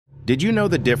Did you know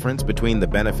the difference between the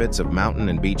benefits of mountain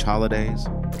and beach holidays?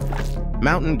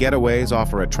 Mountain getaways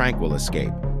offer a tranquil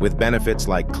escape, with benefits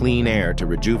like clean air to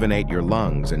rejuvenate your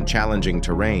lungs and challenging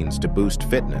terrains to boost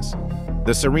fitness.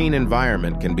 The serene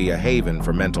environment can be a haven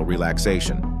for mental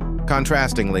relaxation.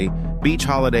 Contrastingly, beach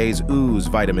holidays ooze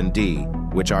vitamin D,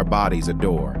 which our bodies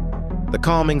adore. The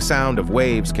calming sound of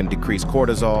waves can decrease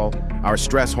cortisol, our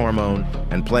stress hormone,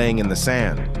 and playing in the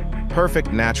sand.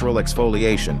 Perfect natural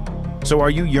exfoliation. So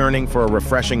are you yearning for a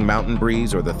refreshing mountain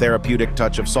breeze or the therapeutic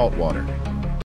touch of salt water?